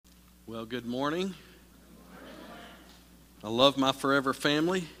Well, good morning. I love my forever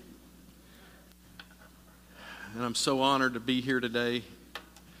family, and I'm so honored to be here today.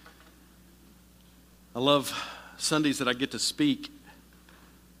 I love Sundays that I get to speak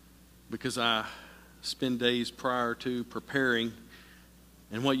because I spend days prior to preparing,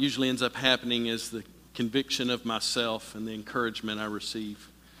 and what usually ends up happening is the conviction of myself and the encouragement I receive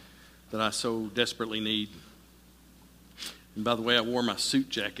that I so desperately need. And by the way, I wore my suit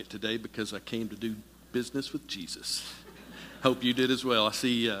jacket today because I came to do business with Jesus. Hope you did as well. I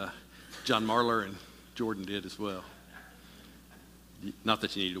see John Marler and Jordan did as well. Not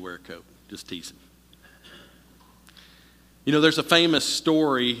that you need to wear a coat, just teasing. You know, there's a famous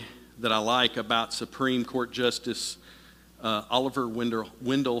story that I like about Supreme Court Justice Oliver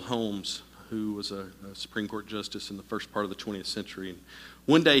Wendell Holmes, who was a Supreme Court Justice in the first part of the 20th century. And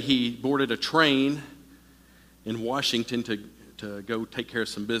one day he boarded a train in Washington to go take care of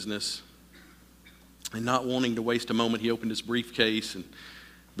some business. And not wanting to waste a moment, he opened his briefcase and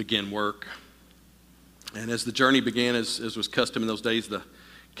began work. And as the journey began, as was custom in those days, the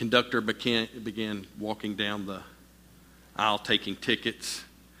conductor began walking down the aisle taking tickets.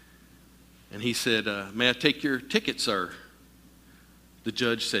 And he said, "May I take your ticket, sir?" The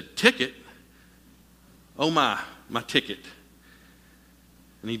judge said, "Ticket? Oh my ticket."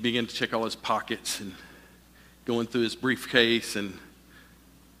 And he began to check all his pockets and going through his briefcase and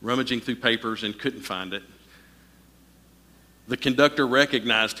rummaging through papers and couldn't find it. The conductor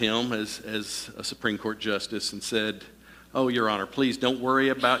recognized him as a Supreme Court justice and said, "Oh, Your Honor, please don't worry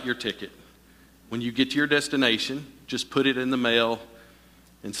about your ticket. When you get to your destination, just put it in the mail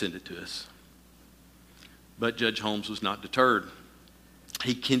and send it to us." But Judge Holmes was not deterred.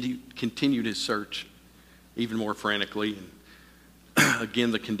 He continued his search even more frantically. And again,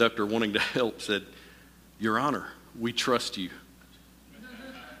 the conductor, wanting to help, said, "Your Honor, we trust you.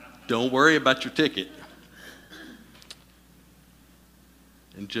 Don't worry about your ticket."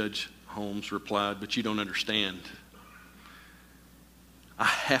 And Judge Holmes replied, "But you don't understand. I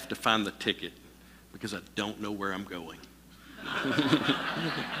have to find the ticket because I don't know where I'm going."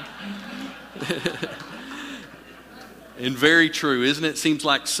 And very true, isn't it? Seems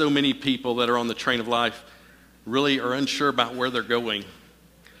like so many people that are on the train of life really are unsure about where they're going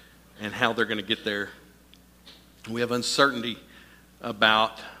and how they're going to get there. We have uncertainty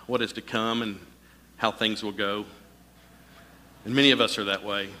about what is to come and how things will go. And many of us are that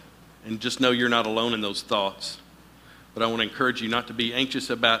way. And just know you're not alone in those thoughts. But I want to encourage you not to be anxious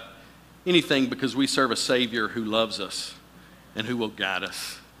about anything because we serve a Savior who loves us and who will guide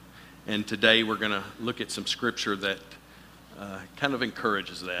us. And today we're going to look at some scripture that kind of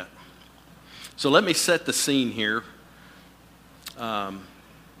encourages that. So let me set the scene here.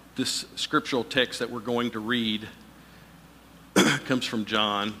 This scriptural text that we're going to read comes from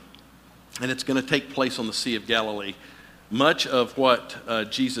John, and it's going to take place on the Sea of Galilee. Much of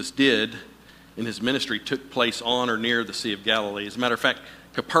what Jesus did in his ministry took place on or near the Sea of Galilee. As a matter of fact,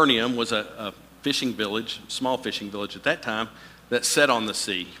 Capernaum was a fishing village, small fishing village at that time, that sat on the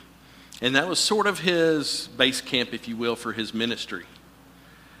sea. And that was sort of his base camp, if you will, for his ministry.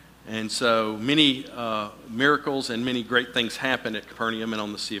 And so many miracles and many great things happened at Capernaum and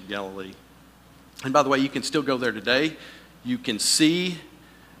on the Sea of Galilee. And by the way, you can still go there today. You can see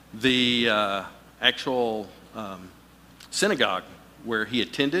the actual synagogue where he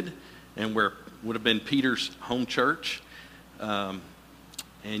attended and where would have been Peter's home church. And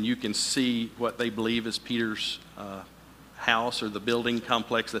you can see what they believe is Peter's house or the building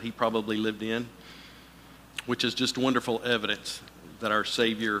complex that he probably lived in, which is just wonderful evidence that our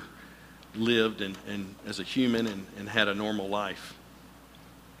Savior lived and as a human and had a normal life.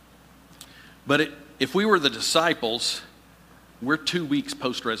 But if we were the disciples, we're 2 weeks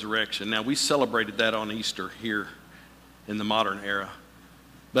post-resurrection. Now, we celebrated that on Easter here in the modern era.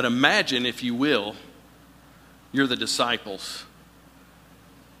 But imagine, if you will, you're the disciples.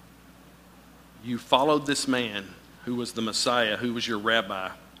 You followed this man who was the Messiah, who was your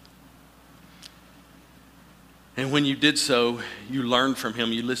rabbi. And when you did so, you learned from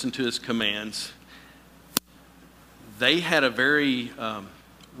him, you listened to his commands. They had a very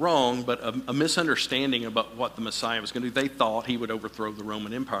wrong, but a misunderstanding about what the Messiah was going to do. They thought he would overthrow the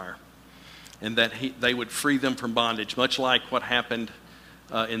Roman Empire and that they would free them from bondage, much like what happened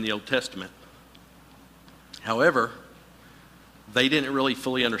in the Old Testament. However, they didn't really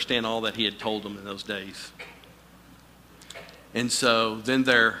fully understand all that he had told them in those days. And so then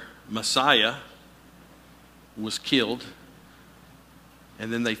their Messiah was killed,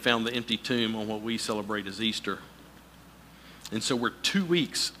 and then they found the empty tomb on what we celebrate as Easter. And so we're 2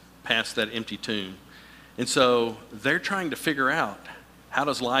 weeks past that empty tomb. And so they're trying to figure out, how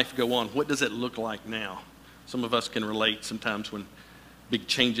does life go on? What does it look like now? Some of us can relate sometimes when big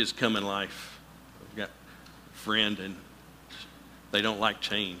changes come in life. I've got a friend and they don't like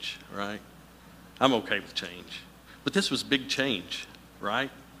change, right? I'm okay with change. But this was big change,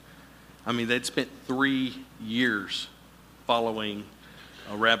 right? I mean, they'd spent 3 years following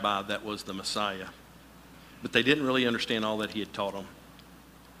a rabbi that was the Messiah. But they didn't really understand all that he had taught them.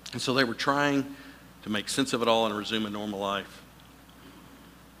 And so they were trying to make sense of it all and resume a normal life.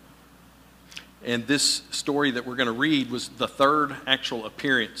 And this story that we're going to read was the third actual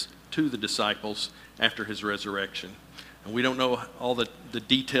appearance to the disciples after his resurrection. And we don't know all the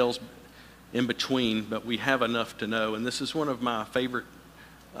details in between, but we have enough to know. And this is one of my favorite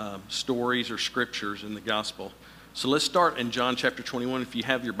stories or scriptures in the gospel. So let's start in John chapter 21. If you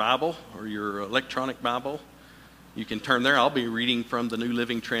have your Bible or your electronic Bible, you can turn there. I'll be reading from the New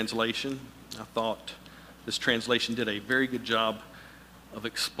Living Translation. I thought this translation did a very good job of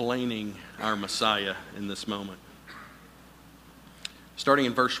explaining our Messiah in this moment. Starting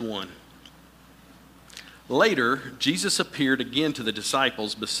in verse 1. Later, Jesus appeared again to the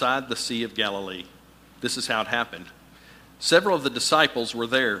disciples beside the Sea of Galilee. This is how it happened. Several of the disciples were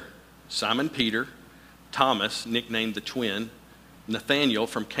there: Simon Peter, Thomas, nicknamed the Twin, Nathanael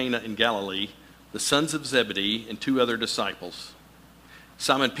from Cana in Galilee, the sons of Zebedee, and 2 other disciples.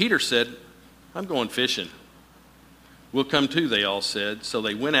 Simon Peter said, "I'm going fishing." "We'll come too," they all said. So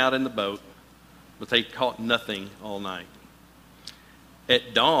they went out in the boat, but they caught nothing all night.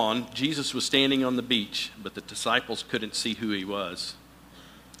 At dawn, Jesus was standing on the beach, but the disciples couldn't see who he was.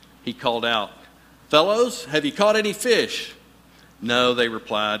 He called out, "Fellows, have you caught any fish?" "No," they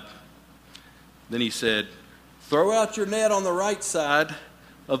replied. Then he said, "Throw out your net on the right side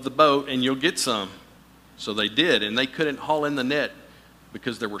of the boat and you'll get some." So they did, and they couldn't haul in the net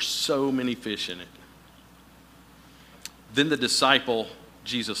because there were so many fish in it. Then the disciple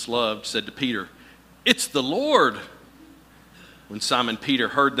Jesus loved said to Peter, "It's the Lord." When Simon Peter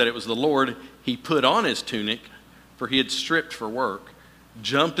heard that it was the Lord, he put on his tunic, for he had stripped for work,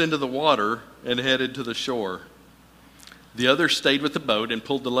 jumped into the water, and headed to the shore. The others stayed with the boat and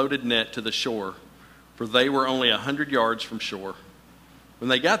pulled the loaded net to the shore, for they were only 100 yards from shore. When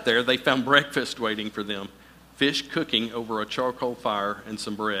they got there, they found breakfast waiting for them, fish cooking over a charcoal fire and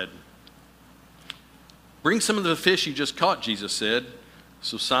some bread. "Bring some of the fish you just caught," Jesus said.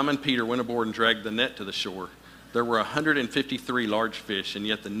 So Simon Peter went aboard and dragged the net to the shore. There were 153 large fish, and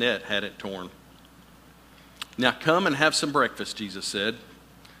yet the net hadn't torn. "Now come and have some breakfast," Jesus said.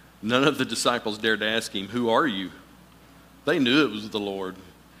 None of the disciples dared to ask him, "Who are you?" They knew it was the Lord.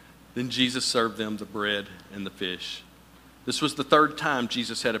 Then Jesus served them the bread and the fish. This was the third time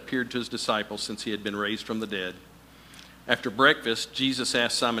Jesus had appeared to his disciples since he had been raised from the dead. After breakfast, Jesus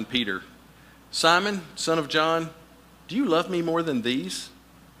asked Simon Peter, "Simon, son of John, do you love me more than these?"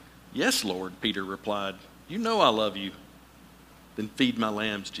 "Yes, Lord," Peter replied. "You know I love you." "Then feed my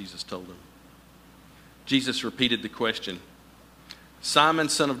lambs," Jesus told him. Jesus repeated the question, "Simon,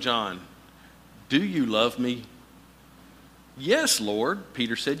 son of John, do you love me?" "Yes, Lord,"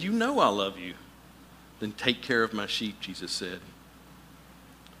 Peter said. "You know I love you." "Then take care of my sheep," Jesus said.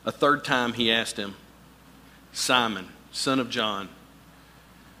 A third time he asked him, "Simon, son of John,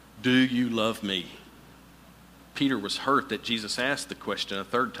 do you love me?" Peter was hurt that Jesus asked the question a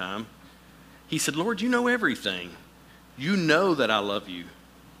third time. He said, "Lord, you know everything. You know that I love you."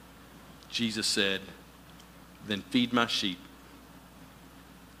 Jesus said, "Then feed my sheep.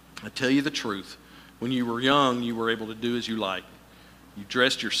 I tell you the truth, when you were young, you were able to do as you liked. You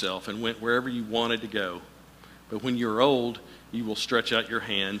dressed yourself and went wherever you wanted to go. But when you're old, you will stretch out your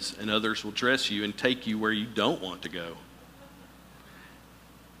hands, and others will dress you and take you where you don't want to go."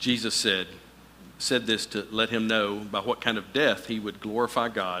 Jesus said this to let him know by what kind of death he would glorify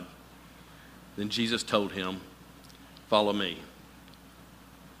God. Then Jesus told him, "Follow me."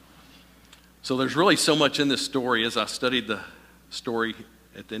 So there's really so much in this story. As I studied the story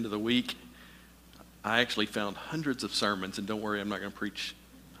at the end of the week, I actually found hundreds of sermons, and don't worry, I'm not going to preach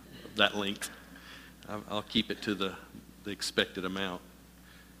that length. I'll keep it to the expected amount.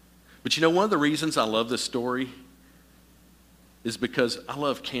 But you know, one of the reasons I love this story is because I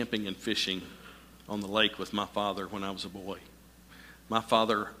love camping and fishing on the lake with my father when I was a boy. My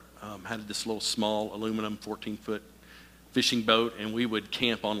father had this little small aluminum 14-foot fishing boat, and we would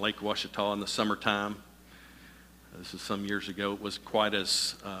camp on Lake Ouachita in the summertime. This is some years ago. It was quite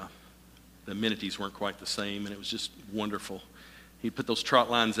as, the amenities weren't quite the same, and it was just wonderful. He'd put those trot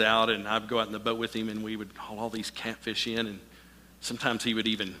lines out, and I'd go out in the boat with him, and we would haul all these catfish in, and sometimes he would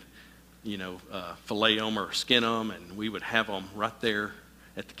even, fillet them or skin them, and we would have them right there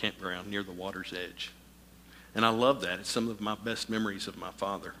at the campground near the water's edge. And I love that. It's some of my best memories of my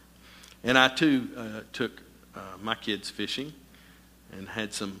father. And I, too, took my kids fishing and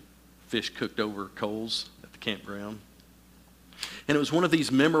had some fish cooked over coals at the campground. And it was one of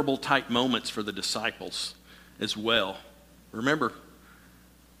these memorable type moments for the disciples as well. Remember,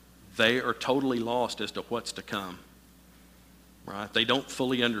 they are totally lost as to what's to come, right? They don't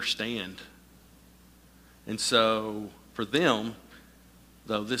fully understand. And so for them,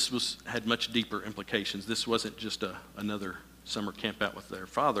 though this had much deeper implications. This wasn't just another summer camp out with their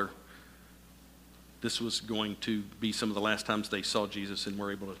father. This was going to be some of the last times they saw Jesus and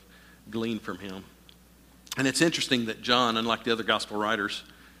were able to glean from him. And it's interesting that John, unlike the other gospel writers,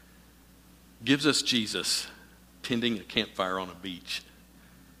 gives us Jesus tending a campfire on a beach.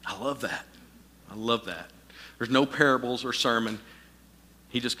 I love that. I love that. There's no parables or sermon.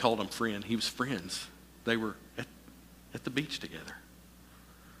 He just called them friend. He was friends. They were at the beach together.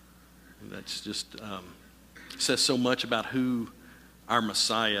 And that's just says so much about who our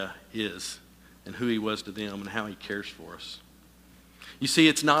Messiah is and who he was to them and how he cares for us. You see,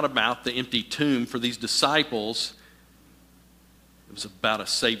 it's not about the empty tomb for these disciples. It was about a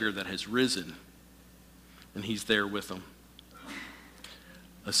Savior that has risen, and he's there with them.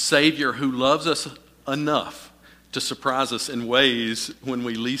 A Savior who loves us enough to surprise us in ways when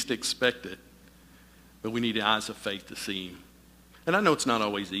we least expect it. But we need eyes of faith to see him. And I know it's not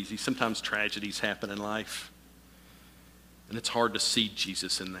always easy. Sometimes tragedies happen in life, and it's hard to see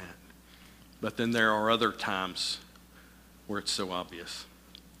Jesus in that. But then there are other times where it's so obvious.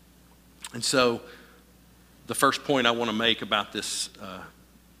 And so the first point I want to make about this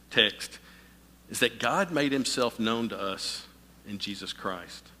text is that God made himself known to us in Jesus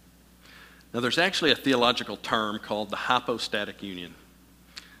Christ. Now, there's actually a theological term called the hypostatic union.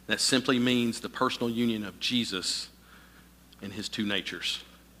 That simply means the personal union of Jesus and his two natures,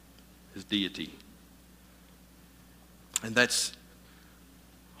 his deity. And that's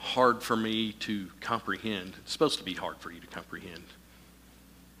hard for me to comprehend. It's supposed to be hard for you to comprehend.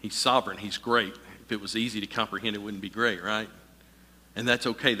 He's sovereign. He's great. If it was easy to comprehend, it wouldn't be great, right? And that's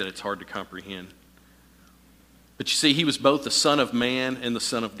okay that it's hard to comprehend. But you see, he was both the Son of Man and the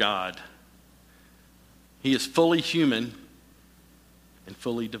Son of God. He is fully human and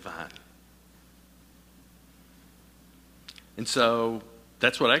fully divine. And so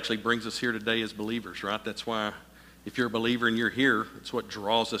that's what actually brings us here today as believers, right? That's why if you're a believer and you're here, it's what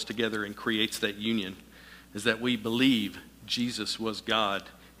draws us together and creates that union, is that we believe Jesus was God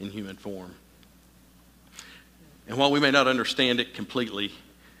in human form. And while we may not understand it completely,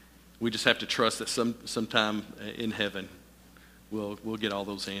 we just have to trust that sometime in heaven we'll get all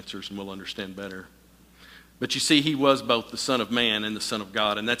those answers and we'll understand better. But you see, he was both the Son of Man and the Son of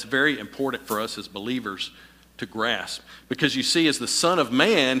God, and that's very important for us as believers to grasp. Because you see, as the Son of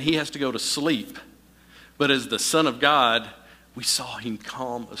Man, he has to go to sleep. But as the Son of God, we saw him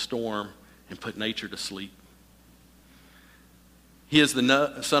calm a storm and put nature to sleep. He is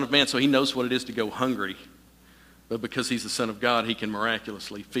the Son of Man, so he knows what it is to go hungry. But because he's the Son of God, he can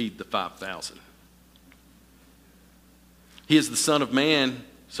miraculously feed the 5,000. He is the Son of Man,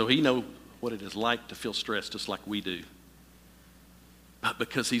 so he knows what it is like to feel stressed just like we do. But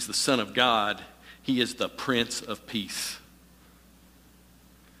because he's the Son of God, he is the Prince of Peace.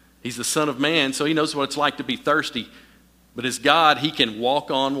 He's the Son of Man, so he knows what it's like to be thirsty. But as God, he can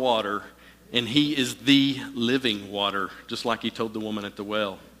walk on water, and he is the living water, just like he told the woman at the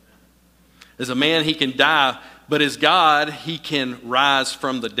well. As a man, he can die, but as God, he can rise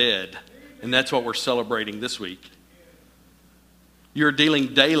from the dead. And that's what we're celebrating this week. You're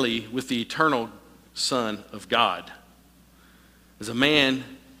dealing daily with the eternal Son of God. As a man,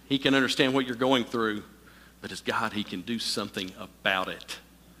 he can understand what you're going through, but as God, he can do something about it.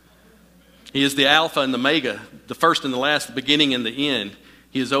 He is the Alpha and the Omega, the first and the last, the beginning and the end.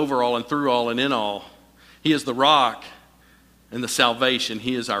 He is over all and through all and in all. He is the rock and the salvation.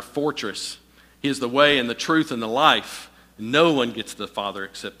 He is our fortress. He is the way and the truth and the life. No one gets to the Father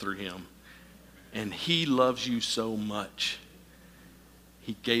except through him. And he loves you so much.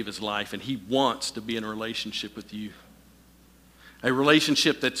 He gave his life, and he wants to be in a relationship with you. A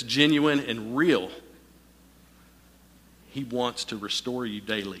relationship that's genuine and real. He wants to restore you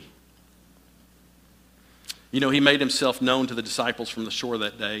daily. You know, he made himself known to the disciples from the shore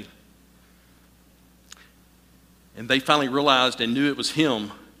that day. And they finally realized and knew it was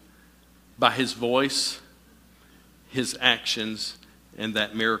him by his voice, his actions, and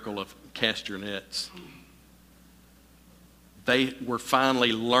that miracle of cast your nets. They were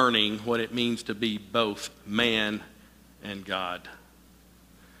finally learning what it means to be both man and God.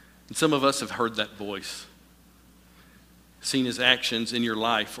 And some of us have heard that voice, seen his actions in your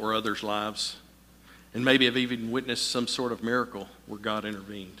life or others' lives. and maybe have even witnessed some sort of miracle where God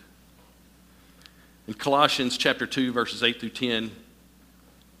intervened. In Colossians chapter 2, verses 8 through 10,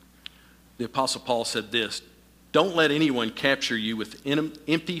 the Apostle Paul said this, "Don't let anyone capture you with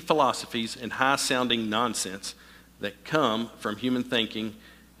empty philosophies and high-sounding nonsense that come from human thinking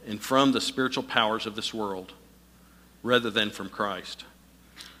and from the spiritual powers of this world, rather than from Christ.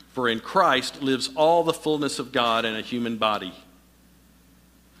 For in Christ lives all the fullness of God in a human body.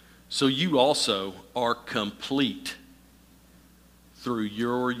 So you also are complete through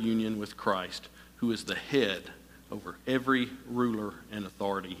your union with Christ, who is the head over every ruler and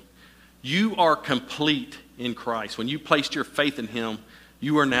authority." You are complete in Christ. When you placed your faith in him,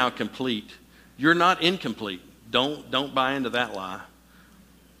 you are now complete. You're not incomplete. Don't buy into that lie.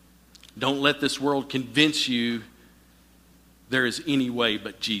 Don't let this world convince you there is any way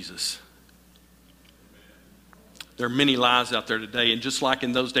but Jesus. There are many lies out there today, and just like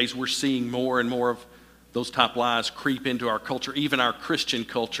in those days, we're seeing more and more of those type lies creep into our culture, even our Christian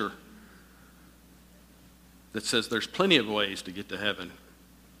culture, that says there's plenty of ways to get to heaven.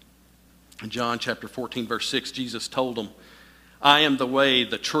 In John chapter 14, verse 6, Jesus told them, "I am the way,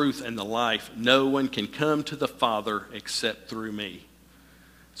 the truth, and the life. No one can come to the Father except through me."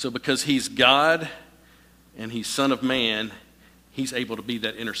 So because he's God and he's Son of Man, he's able to be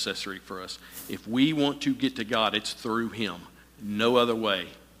that intercessory for us. If we want to get to God, it's through him. No other way.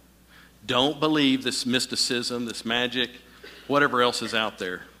 Don't believe this mysticism, this magic, whatever else is out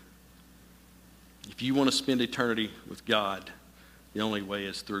there. If you want to spend eternity with God, the only way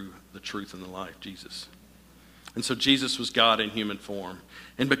is through the truth and the life, Jesus. And so Jesus was God in human form.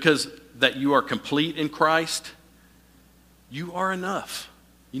 And because that you are complete in Christ, you are enough.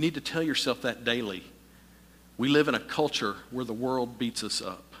 You need to tell yourself that daily. We live in a culture where the world beats us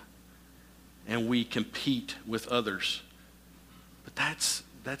up and we compete with others. But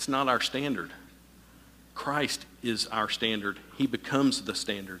that's not our standard. Christ is our standard. He becomes the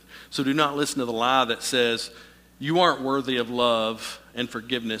standard. So do not listen to the lie that says you aren't worthy of love and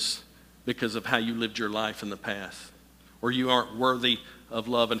forgiveness because of how you lived your life in the past. Or you aren't worthy of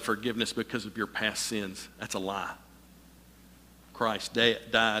love and forgiveness because of your past sins. That's a lie. Christ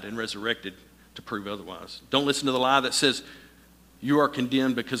died and resurrected to prove otherwise. Don't listen to the lie that says you are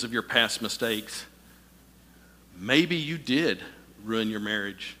condemned because of your past mistakes. Maybe you did ruin your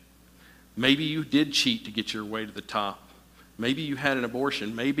marriage. Maybe you did cheat to get your way to the top. Maybe you had an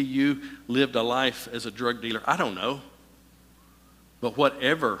abortion. Maybe you lived a life as a drug dealer. I don't know. But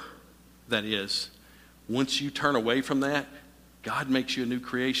whatever that is, once you turn away from that, God makes you a new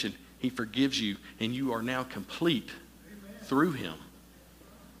creation. He forgives you, and you are now complete through him.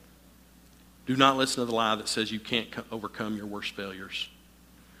 Do not listen to the lie that says you can't overcome your worst failures.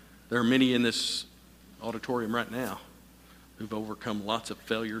 There are many in this auditorium right now who've overcome lots of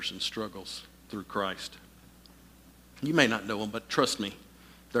failures and struggles through Christ. You may not know them, but trust me,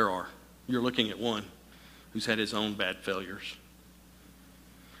 there are. You're looking at one who's had his own bad failures.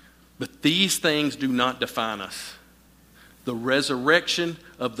 But these things do not define us. The resurrection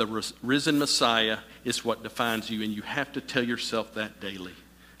of the risen Messiah is what defines you, and you have to tell yourself that daily.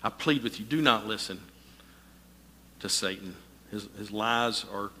 I plead with you, do not listen to Satan. His lies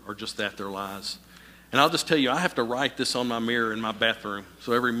are just that, they're lies. And I'll just tell you, I have to write this on my mirror in my bathroom.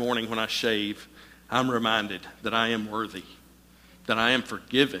 So every morning when I shave, I'm reminded that I am worthy, that I am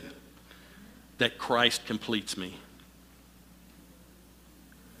forgiven, that Christ completes me.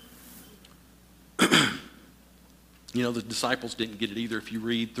 You know, the disciples didn't get it either. If you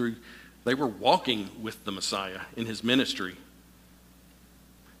read through, they were walking with the Messiah in his ministry.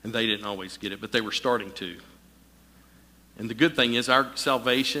 And they didn't always get it, but they were starting to. And the good thing is our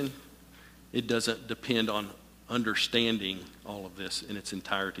salvation, it doesn't depend on understanding all of this in its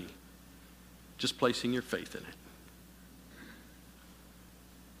entirety. Just placing your faith in it.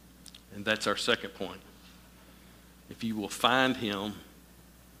 And that's our second point. If you will find him,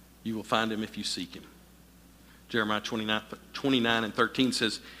 you will find him if you seek him. Jeremiah 29 and 13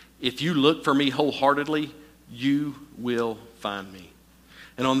 says, "If you look for me wholeheartedly, you will find me."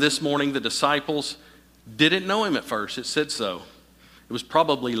 And on this morning, the disciples didn't know him at first. It said so. It was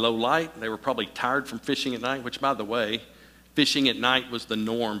probably low light. They were probably tired from fishing at night, which, by the way, fishing at night was the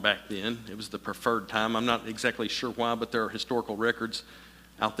norm back then. It was the preferred time. I'm not exactly sure why, but there are historical records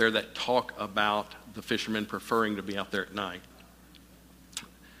out there that talk about the fishermen preferring to be out there at night.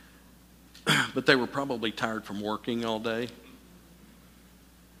 But they were probably tired from working all day,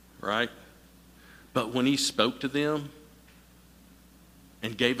 right? But when he spoke to them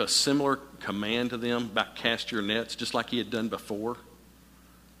and gave a similar command to them about cast your nets, just like he had done before,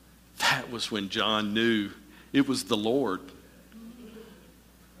 that was when John knew it was the Lord.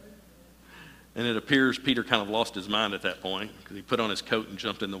 And it appears Peter kind of lost his mind at that point because he put on his coat and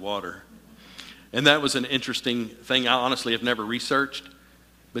jumped in the water. And that was an interesting thing I honestly have never researched,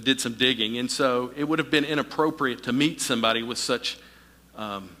 but did some digging. And so it would have been inappropriate to meet somebody with such,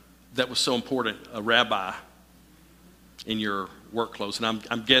 that was so important, a rabbi, in your work clothes. And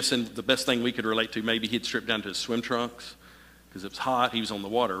I'm guessing the best thing we could relate to, maybe he'd stripped down to his swim trunks because it was hot. He was on the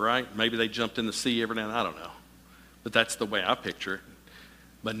water, right? Maybe they jumped in the sea every now and then. I don't know. But that's the way I picture it.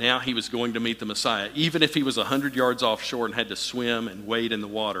 But now he was going to meet the Messiah. Even if he was 100 yards offshore and had to swim and wade in the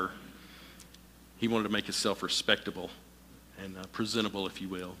water, he wanted to make himself respectable and presentable, if you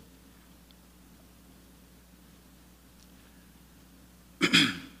will.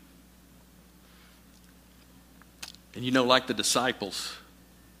 And like the disciples,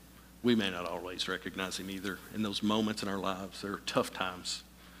 we may not always recognize him either. In those moments in our lives, there are tough times.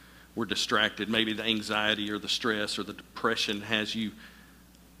 We're distracted. Maybe the anxiety or the stress or the depression has you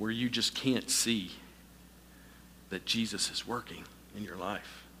where you just can't see that Jesus is working in your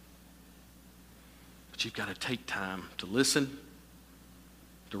life. But you've got to take time to listen,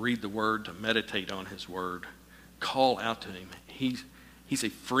 to read the Word, to meditate on His Word. Call out to Him. He's a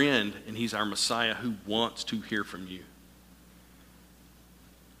friend, and He's our Messiah who wants to hear from you.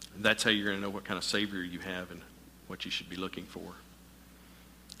 And that's how you're going to know what kind of Savior you have and what you should be looking for.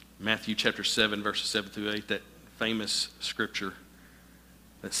 Matthew chapter 7, verses 7 through 8, that famous scripture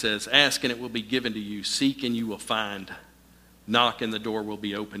that says, "Ask and it will be given to you. Seek and you will find. Knock and the door will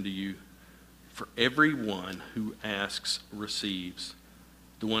be open to you. For everyone who asks receives.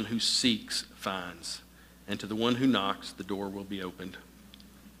 The one who seeks finds. And to the one who knocks, the door will be opened."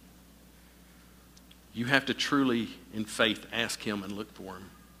 You have to truly, in faith, ask Him and look for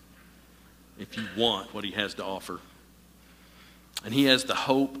Him if you want what He has to offer. And He has the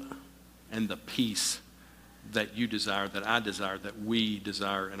hope and the peace that you desire, that I desire, that we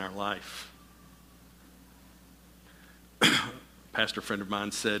desire in our life. A pastor friend of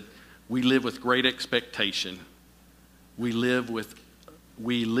mine said, "We live with great expectation. We live with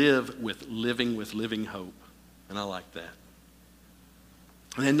living hope." And I like that.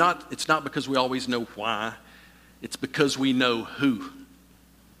 And it's not because we always know why. It's because we know who.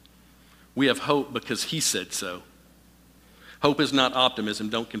 We have hope because He said so. Hope is not optimism.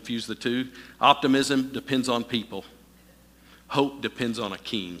 Don't confuse the two. Optimism depends on people. Hope depends on a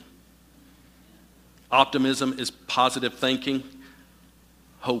king. Optimism is positive thinking.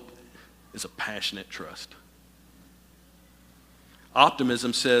 Hope is a passionate trust.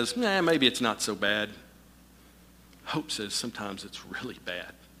 Optimism says, maybe it's not so bad. Hope says sometimes it's really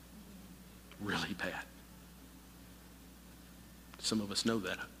bad. Really bad. Some of us know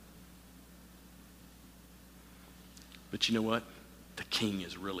that. But you know what? The King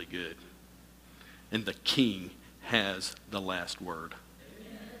is really good. And the King has the last word.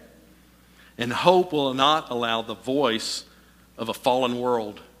 And hope will not allow the voice of a fallen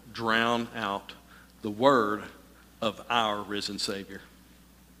world drown out the word of our risen Savior.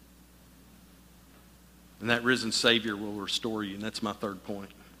 And that risen Savior will restore you. And that's my third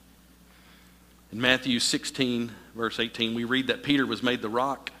point. In Matthew 16, verse 18, we read that Peter was made the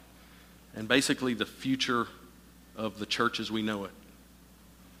rock and basically the future of the church as we know it.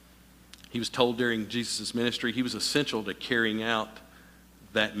 He was told during Jesus' ministry he was essential to carrying out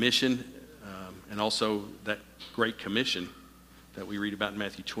that mission and also that great commission that we read about in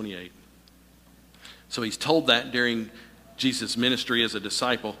Matthew 28. So he's told that during Jesus' ministry as a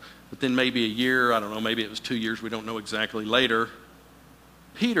disciple, but then maybe a year, I don't know, maybe it was 2 years, we don't know exactly, later,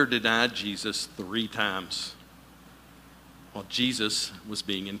 Peter denied Jesus 3 times while Jesus was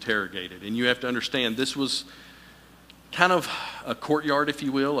being interrogated. And you have to understand, this was kind of a courtyard, if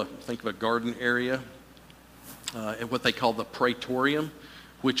you will. Think of a garden area at what they call the Praetorium,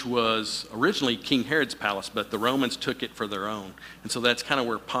 which was originally King Herod's palace, but the Romans took it for their own. And so that's kind of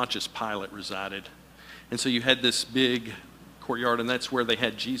where Pontius Pilate resided. And so you had this big courtyard, and that's where they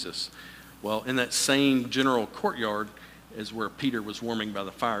had Jesus. Well, in that same general courtyard is where Peter was warming by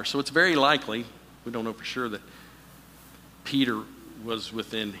the fire. So it's very likely, we don't know for sure, that Peter was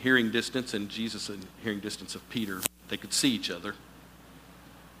within hearing distance and Jesus in hearing distance of Peter. They could see each other.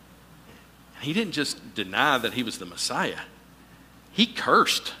 He didn't just deny that he was the Messiah. He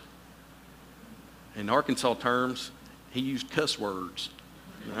cursed. In Arkansas terms, he used cuss words.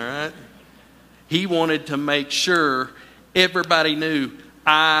 All right? He wanted to make sure everybody knew,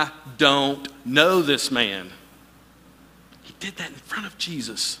 I don't know this man. He did that in front of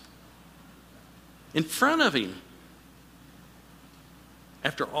Jesus. In front of him.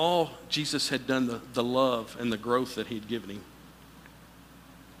 After all Jesus had done, the love and the growth that he had given him.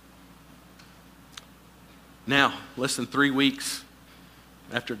 Now, less than 3 weeks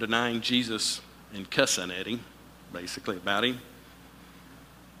after denying Jesus and cussing at him, basically about him,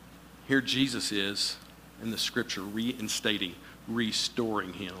 here Jesus is in the scripture reinstating,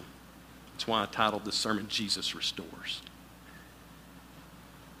 restoring him. That's why I titled this sermon, Jesus Restores.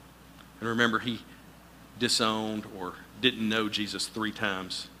 And remember, he disowned or didn't know Jesus 3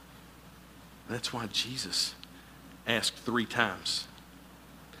 times. That's why Jesus asked 3 times,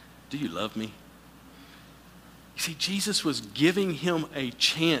 do you love me? You see, Jesus was giving him a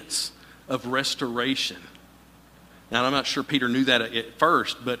chance of restoration. Now, I'm not sure Peter knew that at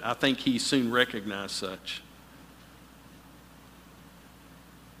first, but I think he soon recognized such.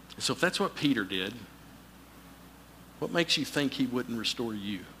 So if that's what Peter did, what makes you think he wouldn't restore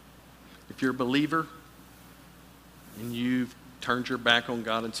you? If you're a believer and you've turned your back on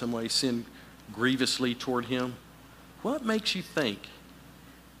God in some way, sinned grievously toward him, what makes you think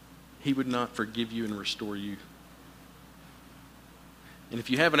he would not forgive you and restore you? And if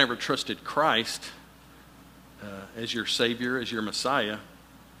you haven't ever trusted Christ as your Savior, as your Messiah,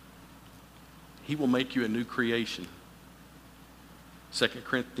 he will make you a new creation. 2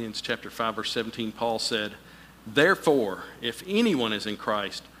 Corinthians chapter 5, verse 17, Paul said, therefore, if anyone is in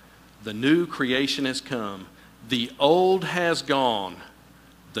Christ, the new creation has come. The old has gone.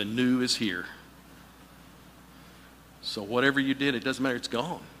 The new is here. So whatever you did, it doesn't matter. It's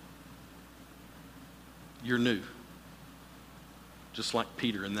gone. You're new. Just like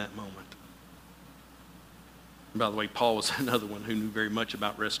Peter in that moment. And by the way, Paul was another one who knew very much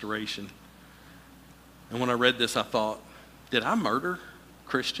about restoration. And when I read this, I thought, did I murder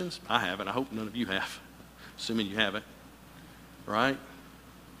Christians? I haven't. I hope none of you have. Assuming you haven't. Right?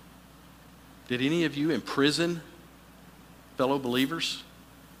 Did any of you imprison fellow believers?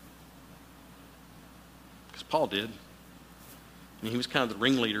 Because Paul did. And he was kind of the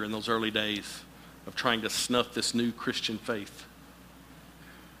ringleader in those early days of trying to snuff this new Christian faith.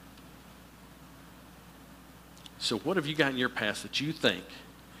 So what have you got in your past that you think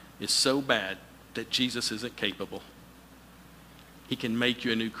is so bad that Jesus isn't capable? He can make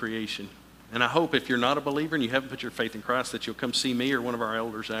you a new creation. And I hope if you're not a believer and you haven't put your faith in Christ that you'll come see me or one of our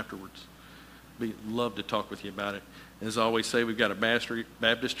elders afterwards. We'd love to talk with you about it. As I always say, we've got a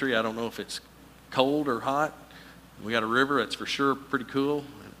baptistry. I don't know if it's cold or hot. We got a river. That's for sure pretty cool.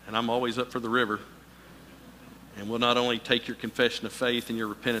 And I'm always up for the river. And we'll not only take your confession of faith and your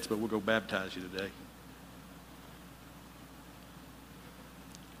repentance, but we'll go baptize you today.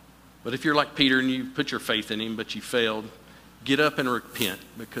 But if you're like Peter and you put your faith in him, but you failed, get up and repent,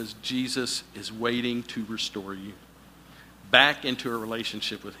 because Jesus is waiting to restore you back into a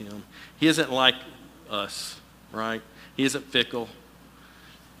relationship with him. He isn't like us, right? He isn't fickle.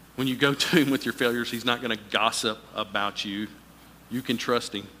 When you go to him with your failures, he's not going to gossip about you. You can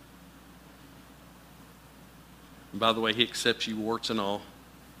trust him. And by the way, he accepts you warts and all.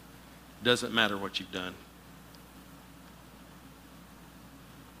 Doesn't matter what you've done.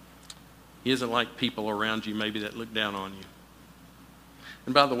 He isn't like people around you maybe that look down on you.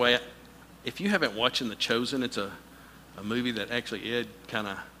 And by the way, if you haven't watched The Chosen, it's a movie that actually Ed kind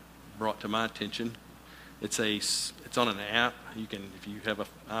of brought to my attention. It's on an app. You can, if you have an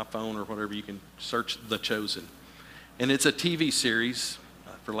iPhone or whatever, you can search The Chosen. And it's a TV series,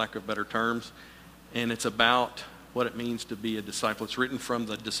 for lack of better terms, and it's about what it means to be a disciple. It's written from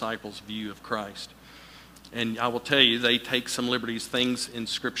the disciples' view of Christ. And I will tell you, they take some liberties, things in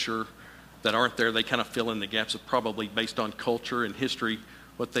Scripture that aren't there. They kind of fill in the gaps of probably based on culture and history,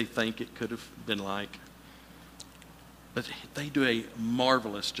 what they think it could have been like. But they do a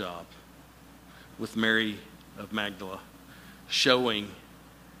marvelous job with Mary of Magdala, showing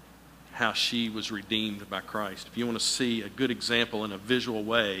how she was redeemed by Christ. If you want to see a good example in a visual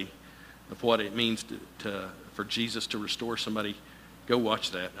way of what it means for Jesus to restore somebody, go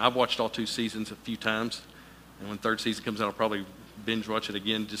watch that. I've watched all 2 seasons a few times, and when 3rd season comes out, I'll probably binge watch it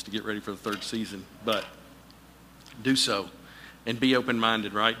again just to get ready for the 3rd season. But do so, and be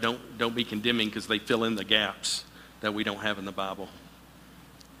open-minded, right? Don't be condemning because they fill in the gaps that we don't have in the Bible.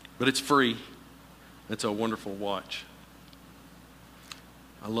 But it's free. It's a wonderful watch.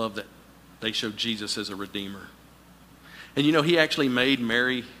 I love that they show Jesus as a redeemer. And you know, he actually made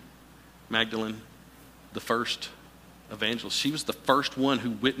Mary Magdalene the first evangelist. She was the first one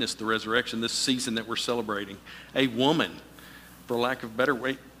who witnessed the resurrection this season that we're celebrating. A woman, for lack of a better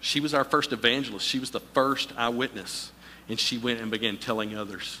way, she was our first evangelist. She was the first eyewitness. And she went and began telling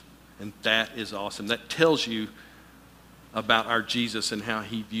others. And that is awesome. That tells you about our Jesus and how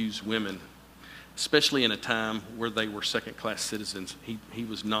he views women, especially in a time where they were second-class citizens. He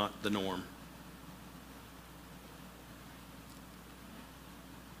was not the norm.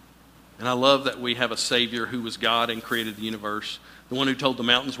 And I love that we have a Savior who was God and created the universe, the one who told the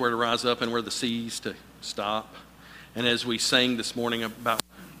mountains where to rise up and where the seas to stop. And as we sang this morning about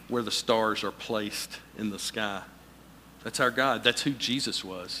where the stars are placed in the sky, that's our God. That's who Jesus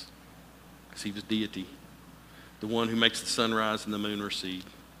was, because he was deity, the one who makes the sun rise and the moon recede.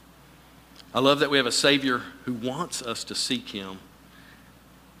 I love that we have a Savior who wants us to seek him.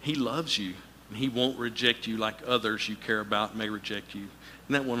 He loves you, and he won't reject you like others you care about may reject you.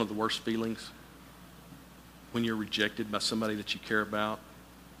 Isn't that one of the worst feelings? When you're rejected by somebody that you care about.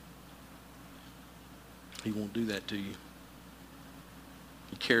 He won't do that to you.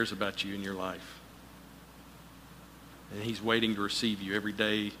 He cares about you in your life. And he's waiting to receive you every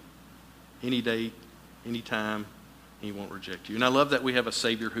day, any time. He won't reject you. And I love that we have a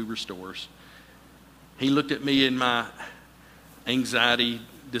Savior who restores. He looked at me in my anxiety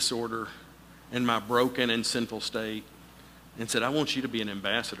disorder and my broken and sinful state and said, I want you to be an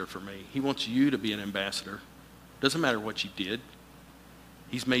ambassador for me. He wants you to be an ambassador. Doesn't matter what you did.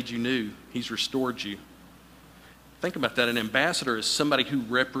 He's made you new. He's restored you. Think about that. An ambassador is somebody who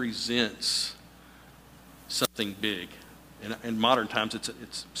represents something big. In modern times,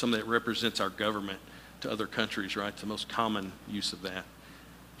 it's something that represents our government to other countries, right? It's the most common use of that.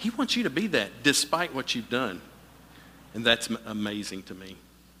 He wants you to be that despite what you've done. And that's amazing to me.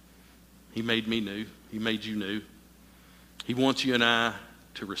 He made me new. He made you new. He wants you and I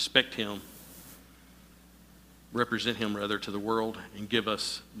to respect him, represent him rather to the world, and give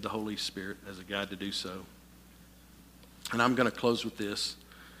us the Holy Spirit as a guide to do so. And I'm going to close with this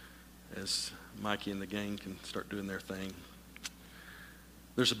as Mikey and the gang can start doing their thing.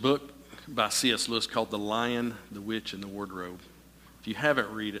 There's a book by C.S. Lewis called The Lion, the Witch, and the Wardrobe. If you haven't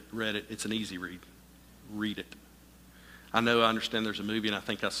read it, it's an easy read. Read it. I understand there's a movie, and I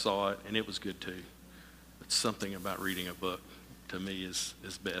think I saw it, and it was good too. But something about reading a book, to me, is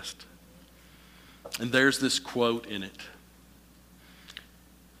best. And there's this quote in it.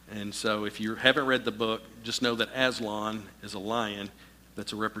 And so if you haven't read the book, just know that Aslan is a lion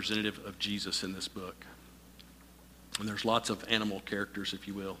that's a representative of Jesus in this book. And there's lots of animal characters, if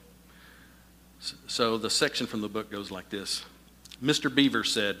you will. So the section from the book goes like this. Mr. Beaver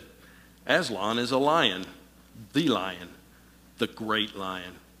said, Aslan is a lion, the great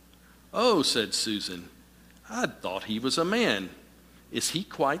lion. Oh, said Susan, I thought he was a man. Is he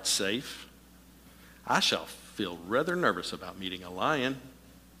quite safe? I shall feel rather nervous about meeting a lion.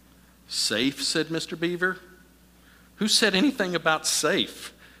 Safe, said Mr. Beaver. Who said anything about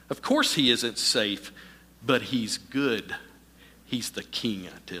safe? Of course he isn't safe, but he's good. He's the king,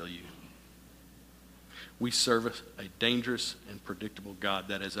 I tell you. We serve a dangerous and predictable God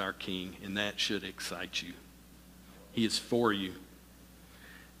that is our king, and that should excite you. He is for you.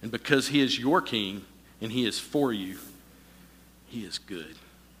 And because he is your king and he is for you, he is good.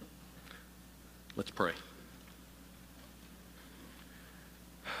 Let's pray.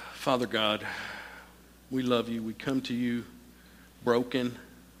 Father God, we love you. We come to you broken.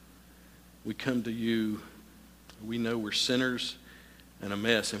 We come to you. We know we're sinners and a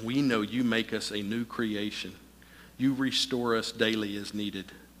mess, and we know you make us a new creation. You restore us daily as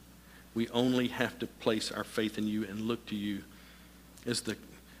needed. We only have to place our faith in you and look to you as the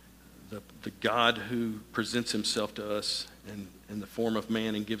God who presents himself to us in the form of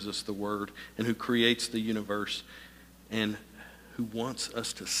man and gives us the word, and who creates the universe, and who wants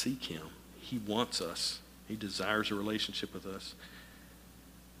us to seek him. He wants us. He desires a relationship with us.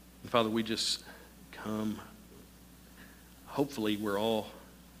 And Father, we just come. Hopefully we're all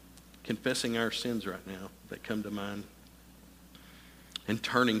confessing our sins right now that come to mind and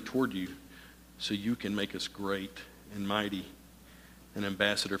turning toward you so you can make us great and mighty, an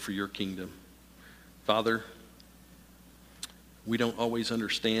ambassador for your kingdom. Father, we don't always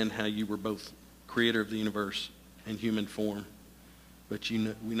understand how you were both creator of the universe and human form, but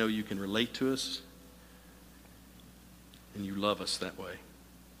we know you can relate to us and you love us that way.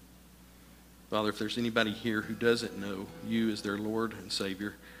 Father, if there's anybody here who doesn't know you as their Lord and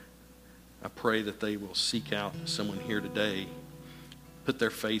Savior, I pray that they will seek out someone here today, put their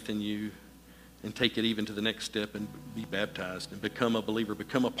faith in you, and take it even to the next step and be baptized and become a believer,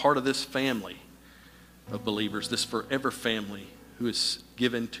 become a part of this family of believers, this forever family who is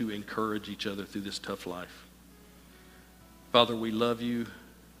given to encourage each other through this tough life. Father, we love you.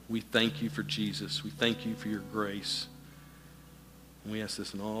 We thank you for Jesus. We thank you for your grace. And we ask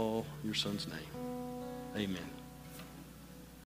this in all your Son's name. Amen.